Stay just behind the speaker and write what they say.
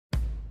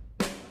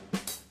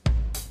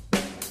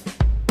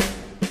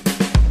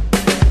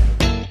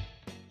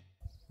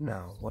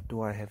Now, what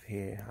do I have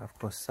here? I've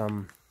got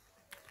some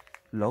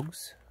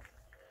logs.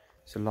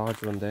 It's a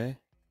large one there.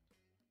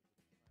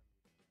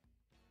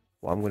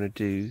 What I'm going to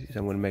do is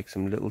I'm going to make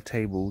some little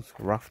tables,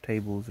 rough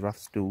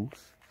stools,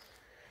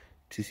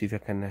 to see if I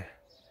can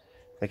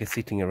make a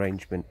seating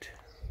arrangement.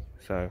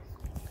 So,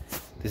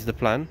 this is the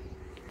plan.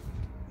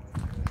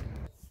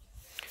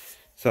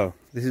 So,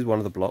 this is one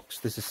of the blocks.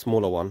 This is a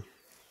smaller one.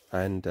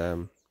 And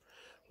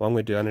what I'm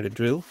going to do, I need a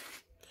drill.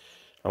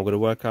 I'm going to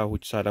work out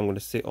which side I'm going to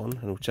sit on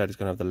and which side is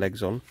going to have the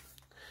legs on.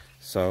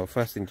 So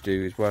first thing to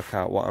do is work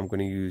out what I'm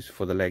going to use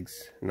for the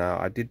legs. Now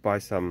I did buy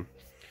some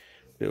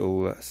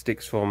little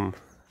sticks from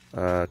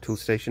tool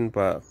station,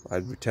 but I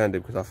returned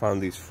them because I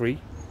found these free,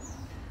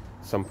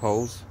 some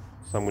poles.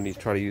 So I'm going to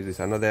try to use this.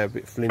 I know they're a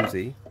bit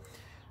flimsy,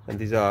 and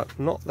these are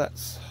not that,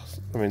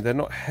 I mean, they're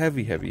not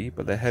heavy,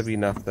 but they're heavy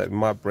enough that it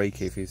might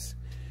break if it's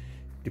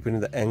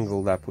depending on the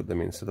angle that I put them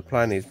in. So the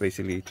plan is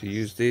basically to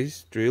use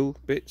these drill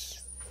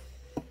bits,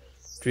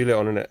 drill it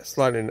on a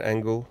slightly an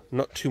angle,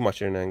 not too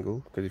much at an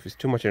angle, because if it's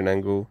too much at an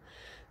angle,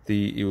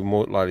 it will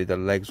more likely the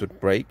legs would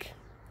break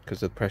because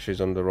the pressure is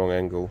on the wrong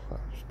angle, I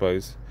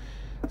suppose.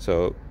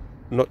 So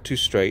not too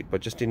straight,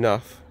 but just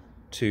enough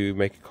to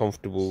make a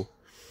comfortable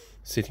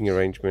sitting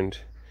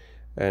arrangement.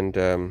 And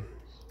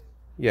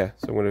yeah,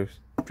 so I'm going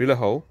to drill a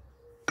hole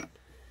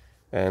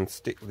and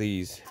stick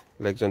these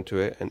legs onto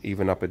it and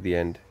even up at the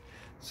end.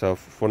 So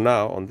for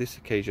now, on this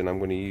occasion, I'm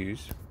going to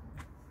use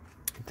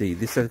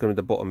this is going to be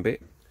the bottom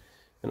bit,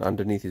 and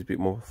underneath is a bit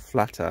more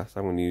flatter, so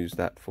I'm going to use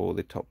that for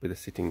the top with the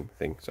sitting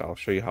thing. So I'll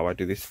show you how I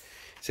do this.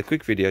 It's a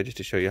quick video just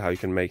to show you how you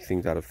can make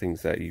things out of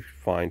things that you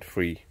find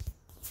free.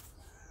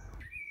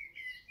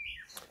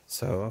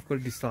 So I've got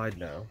to decide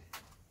now,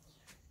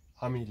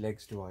 how many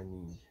legs do I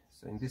need?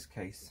 So in this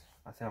case,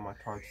 I think I might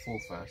try 4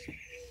 first.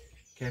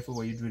 Careful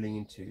where you're drilling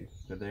into,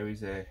 because there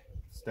is a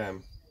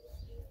stem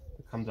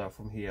that comes out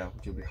from here,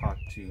 which will be hard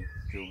to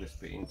drill this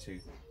bit into.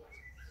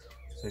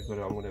 So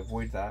I'm going to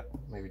avoid that,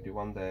 maybe do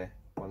one there,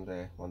 one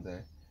there, one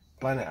there.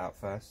 Plan it out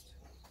first,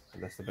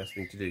 and that's the best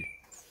thing to do.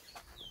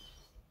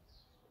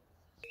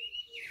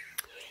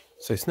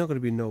 So it's not going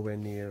to be nowhere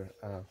near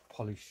a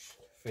polished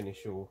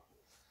finish or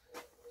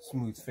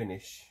smooth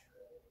finish.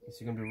 It's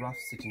going to be a rough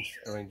sitting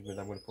arrangement.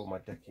 I'm going to put my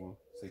decking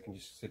so you can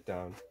just sit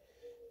down.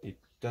 It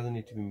doesn't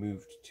need to be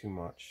moved too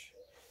much.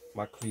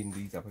 Might clean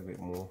these up a bit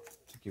more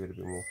to give it a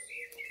bit more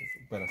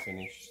better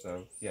finish.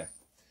 So yeah,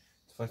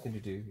 the first thing to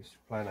do is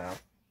plan out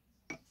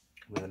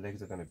where the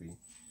legs are going to be.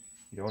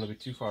 You don't want to be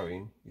too far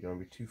in, you don't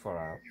want to be too far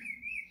out.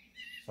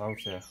 So I would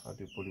say I'll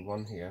do probably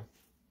one here,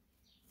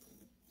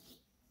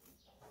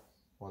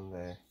 one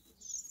there,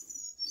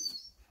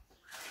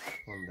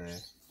 one there,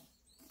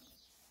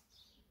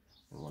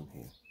 and one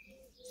here.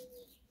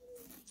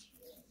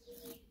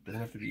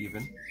 Doesn't have to be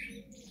even.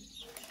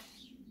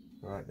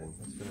 Alright then,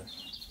 let's gonna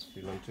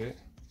drill onto it.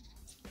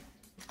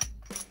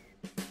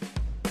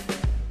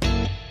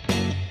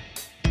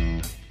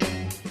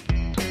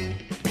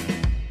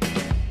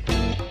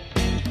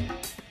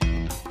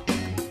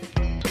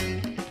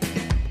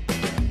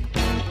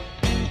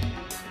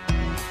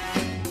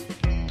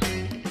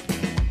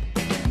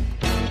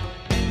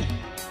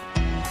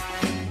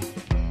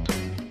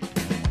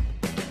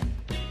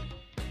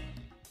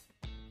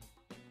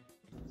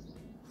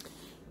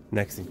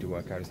 Next thing to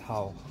work out is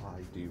how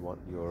high do you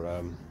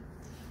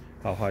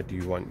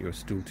want your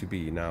stool to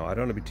be. Now I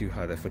don't want to be too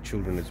high, there for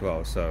children as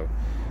well, so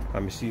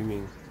I'm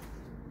assuming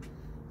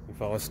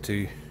if I was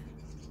to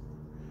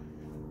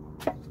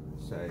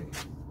say,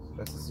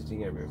 that's the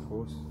sitting area of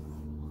course, I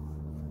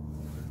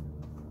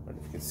don't know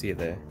if you can see it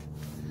there.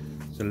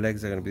 So the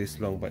legs are going to be this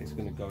long, but it's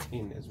going to go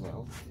in as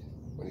well.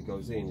 When it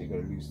goes in, you're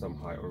going to lose some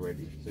height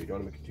already, so you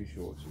don't want to make it too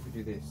short. So if you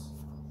do this,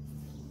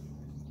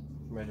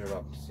 measure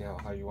up to see how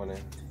high you want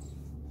it.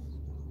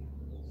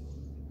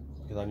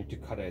 Because I need to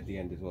cut it at the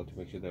end as well to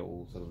make sure they're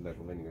all sort of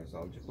level anyway, so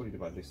I'll just put it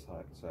about this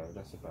height. So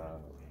that's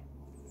about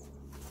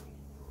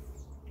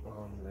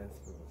one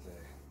length over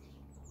there.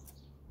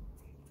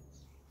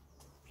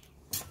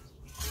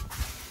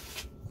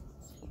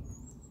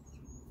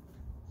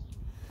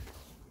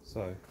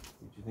 So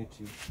you just need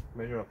to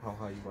measure up how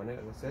high you want it,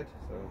 as I said.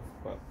 So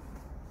about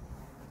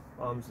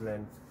arm's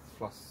length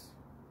plus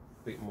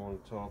a bit more on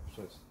the top,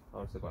 so it's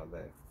arms about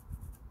there.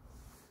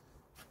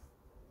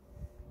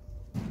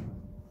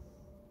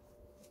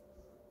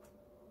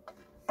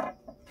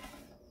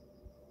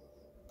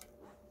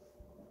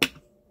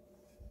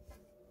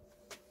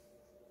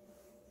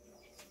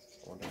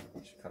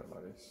 We should cut it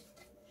like this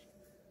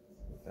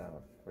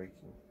without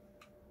breaking.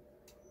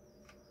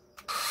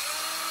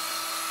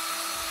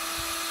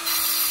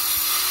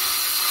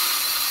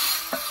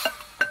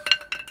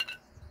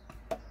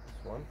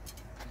 This one.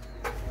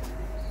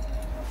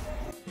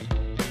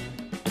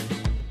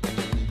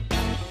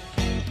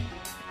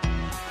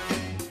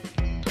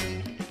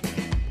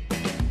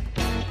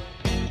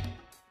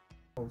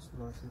 Also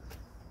nice and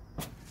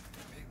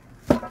big.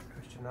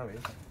 Question now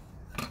is,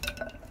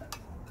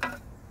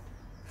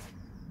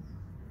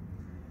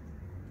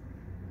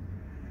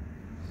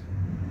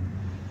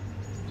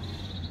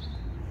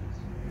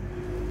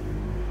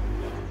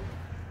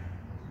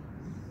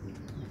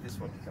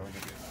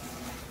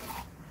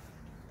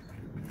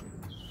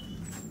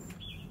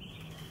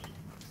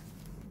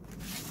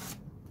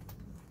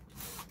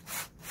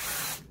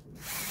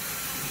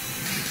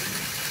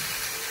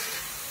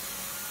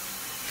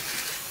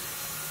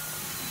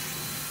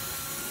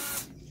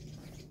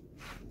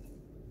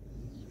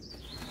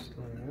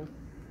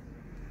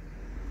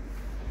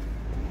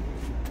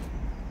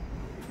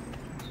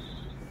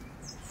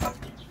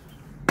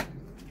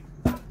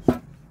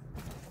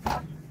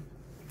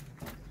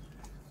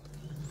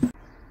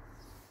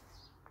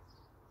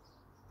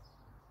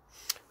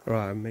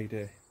 Right, I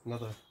made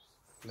another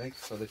leg,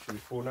 so there should be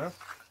 4 now.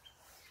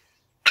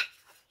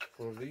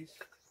 4 of these.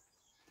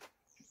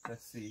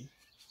 Let's see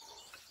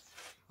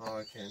how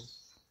I can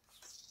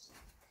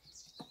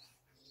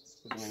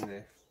put them in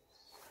there.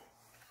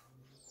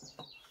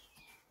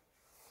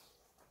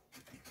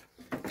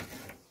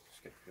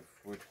 Just get a bit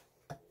of wood.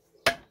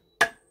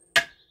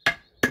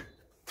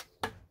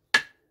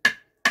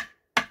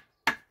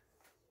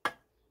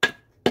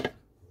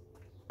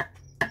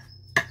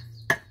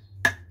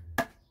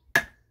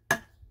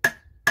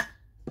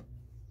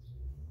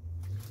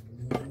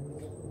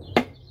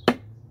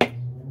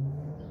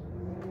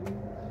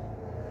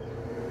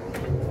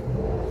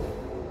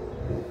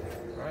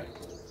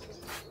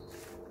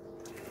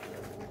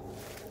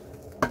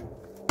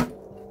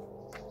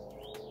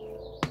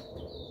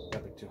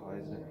 Too high,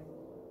 isn't it?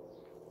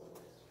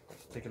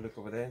 Let's take a look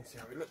over there and see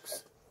how it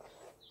looks.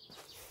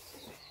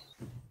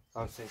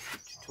 I would say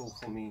it's too tall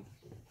for me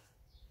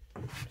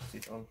to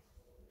sit on.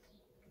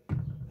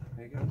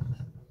 There you go.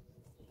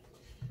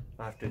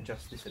 I have to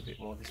adjust this a bit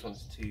more. This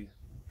one's too.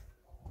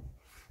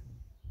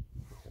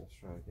 Let's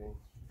try again.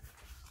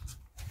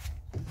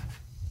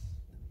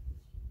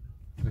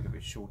 Look a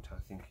bit shorter, I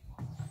think.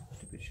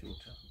 A bit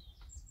shorter.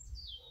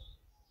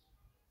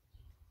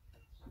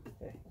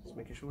 Okay, let's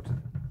make it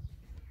shorter.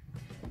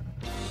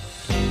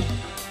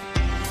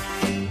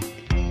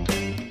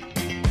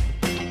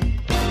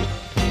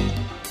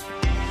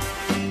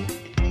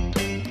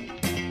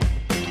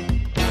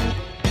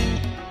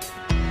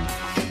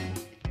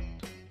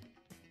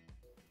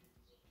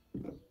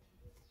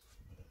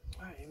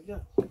 Alright, here we go.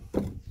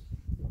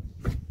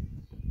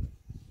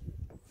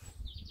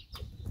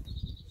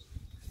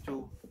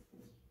 Stool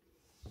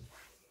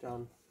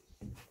done.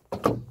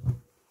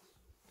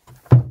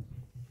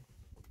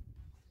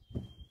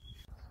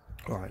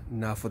 Alright,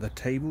 now for the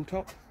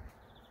tabletop.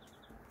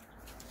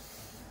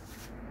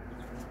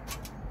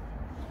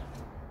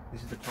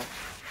 This is the top.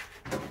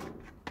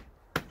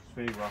 It's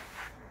very rough.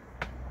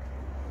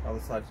 The other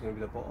side is going to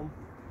be the bottom.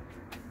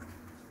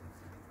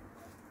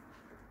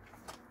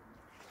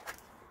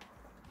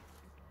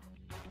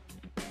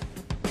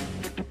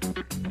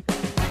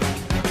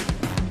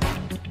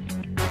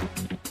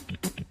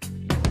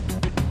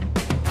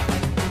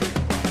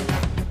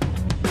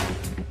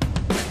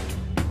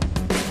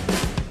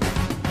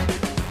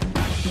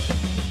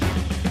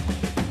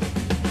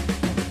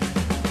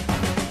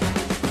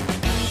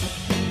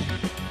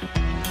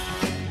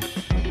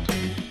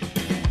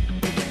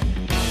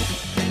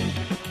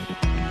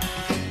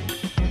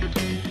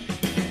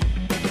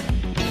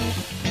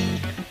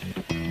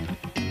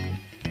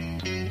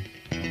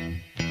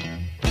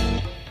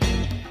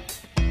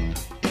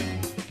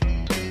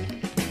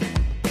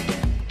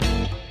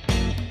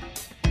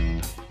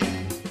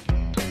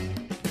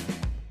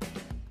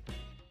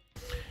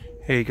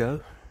 Here you go,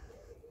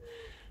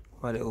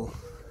 my little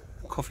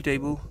coffee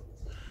table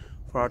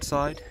for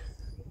outside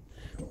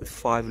with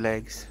 5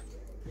 legs.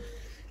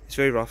 It's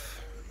very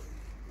rough.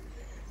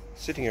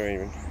 Sitting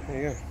arrangement,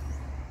 there you go.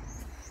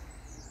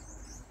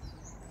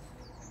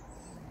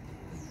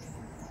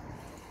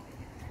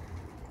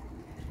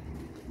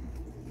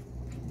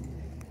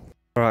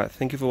 Alright,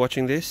 thank you for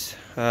watching this.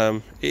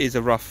 It is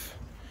a rough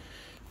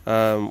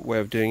way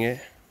of doing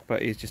it,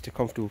 but it's just a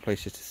comfortable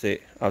place just to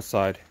sit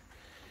outside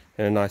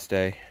in a nice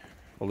day.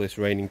 Although it's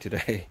raining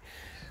today,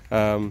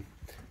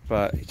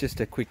 but it's just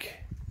a quick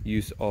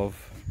use of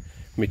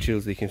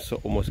materials that you can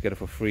almost get it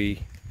for free,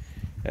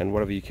 and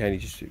whatever you can, you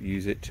just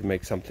use it to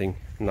make something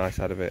nice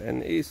out of it,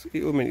 and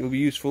it'll be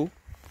useful.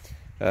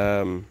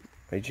 You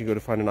just got to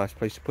find a nice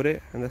place to put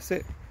it, and that's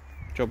it.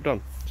 Job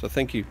done. So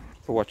thank you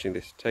for watching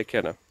this. Take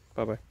care now.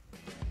 Bye bye.